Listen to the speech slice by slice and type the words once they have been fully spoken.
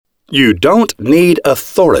You don't need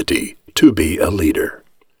authority to be a leader.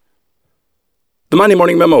 The Monday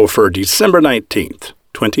Morning Memo for December 19th,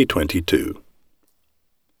 2022.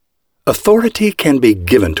 Authority can be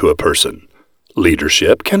given to a person.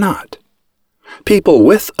 Leadership cannot. People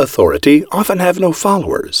with authority often have no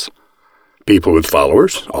followers. People with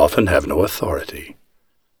followers often have no authority.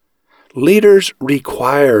 Leaders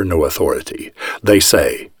require no authority. They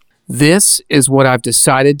say, "This is what I've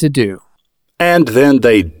decided to do." And then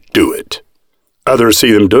they do it. Others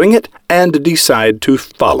see them doing it and decide to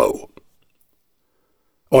follow.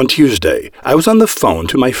 On Tuesday, I was on the phone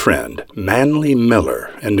to my friend, Manly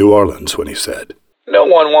Miller, in New Orleans when he said, "No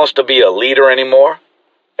one wants to be a leader anymore.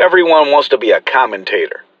 Everyone wants to be a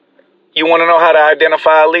commentator. You want to know how to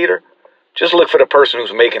identify a leader? Just look for the person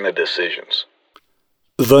who's making the decisions."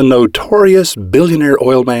 The notorious billionaire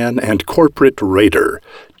oil man and corporate raider,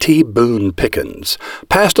 T. Boone Pickens,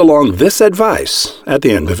 passed along this advice at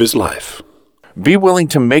the end of his life. Be willing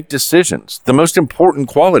to make decisions, the most important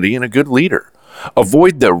quality in a good leader.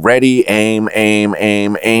 Avoid the ready,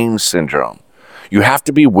 aim syndrome. You have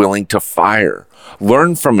to be willing to fire.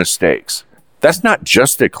 Learn from mistakes. That's not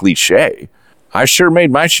just a cliche. I sure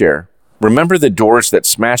made my share. Remember the doors that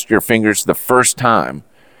smashed your fingers the first time,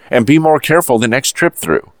 and be more careful the next trip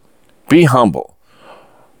through. Be humble.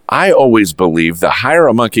 I always believe the higher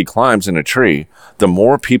a monkey climbs in a tree, the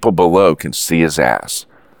more people below can see his ass.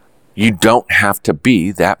 You don't have to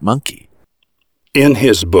be that monkey. In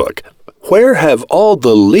his book, Where Have All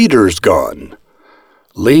the Leaders Gone?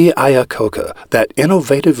 Lee Iacocca, that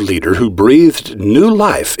innovative leader who breathed new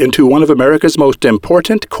life into one of America's most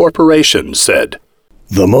important corporations, said,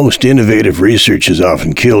 "The most innovative research is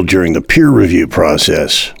often killed during the peer review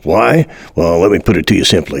process. Why? Well, let me put it to you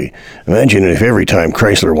simply. Imagine if every time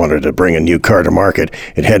Chrysler wanted to bring a new car to market,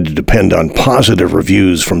 it had to depend on positive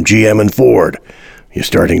reviews from GM and Ford. You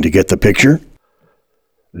starting to get the picture?"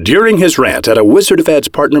 During his rant at a Wizard of Ads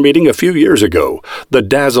partner meeting a few years ago, the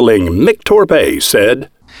dazzling Mick Torbay said,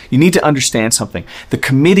 "You need to understand something. The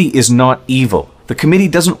committee is not evil. The committee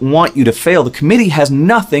doesn't want you to fail. The committee has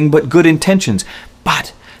nothing but good intentions.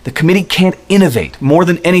 But the committee can't innovate. More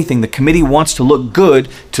than anything, the committee wants to look good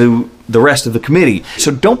to the rest of the committee.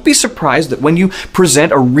 So don't be surprised that when you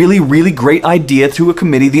present a really great idea to a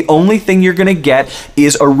committee, the only thing you're going to get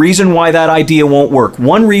is a reason why that idea won't work.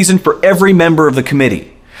 One reason for every member of the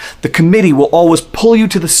committee. The committee will always pull you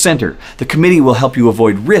to the center. The committee will help you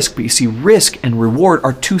avoid risk, but you see, risk and reward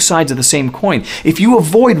are two sides of the same coin. If you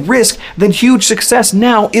avoid risk, then huge success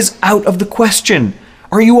now is out of the question.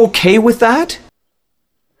 Are you okay with that?"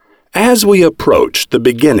 As we approach the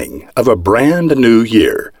beginning of a brand new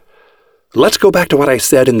year, let's go back to what I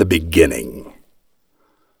said in the beginning.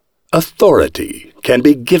 Authority can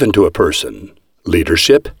be given to a person.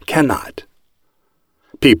 Leadership cannot.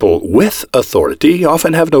 People with authority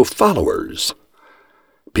often have no followers.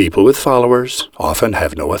 People with followers often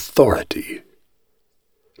have no authority.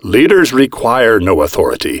 Leaders require no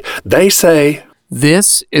authority. They say,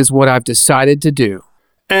 "This is what I've decided to do."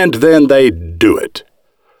 And then they do it.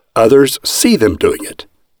 Others see them doing it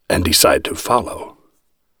and decide to follow.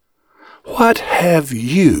 What have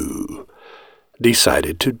you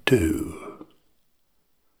decided to do?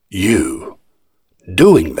 You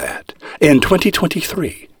doing that in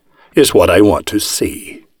 2023 is what I want to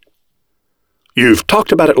see. You've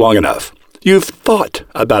talked about it long enough. You've thought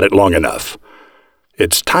about it long enough.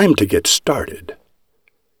 It's time to get started.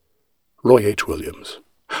 Roy H. Williams.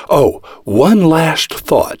 Oh, one last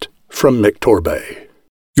thought from Mick Torbay.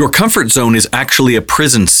 Your comfort zone is actually a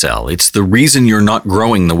prison cell. It's the reason you're not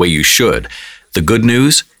growing the way you should. The good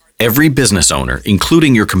news? Every business owner,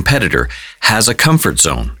 including your competitor, has a comfort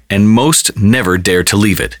zone, and most never dare to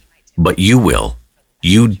leave it. But you will.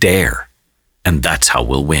 You dare. And that's how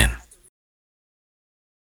we'll win.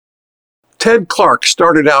 Ted Clark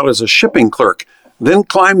started out as a shipping clerk, then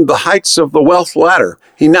climbed the heights of the wealth ladder.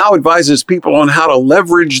 He now advises people on how to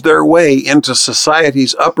leverage their way into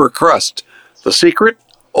society's upper crust. The secret?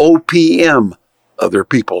 OPM, other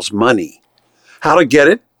people's money. How to get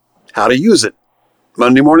it, how to use it.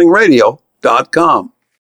 MondayMorningRadio.com.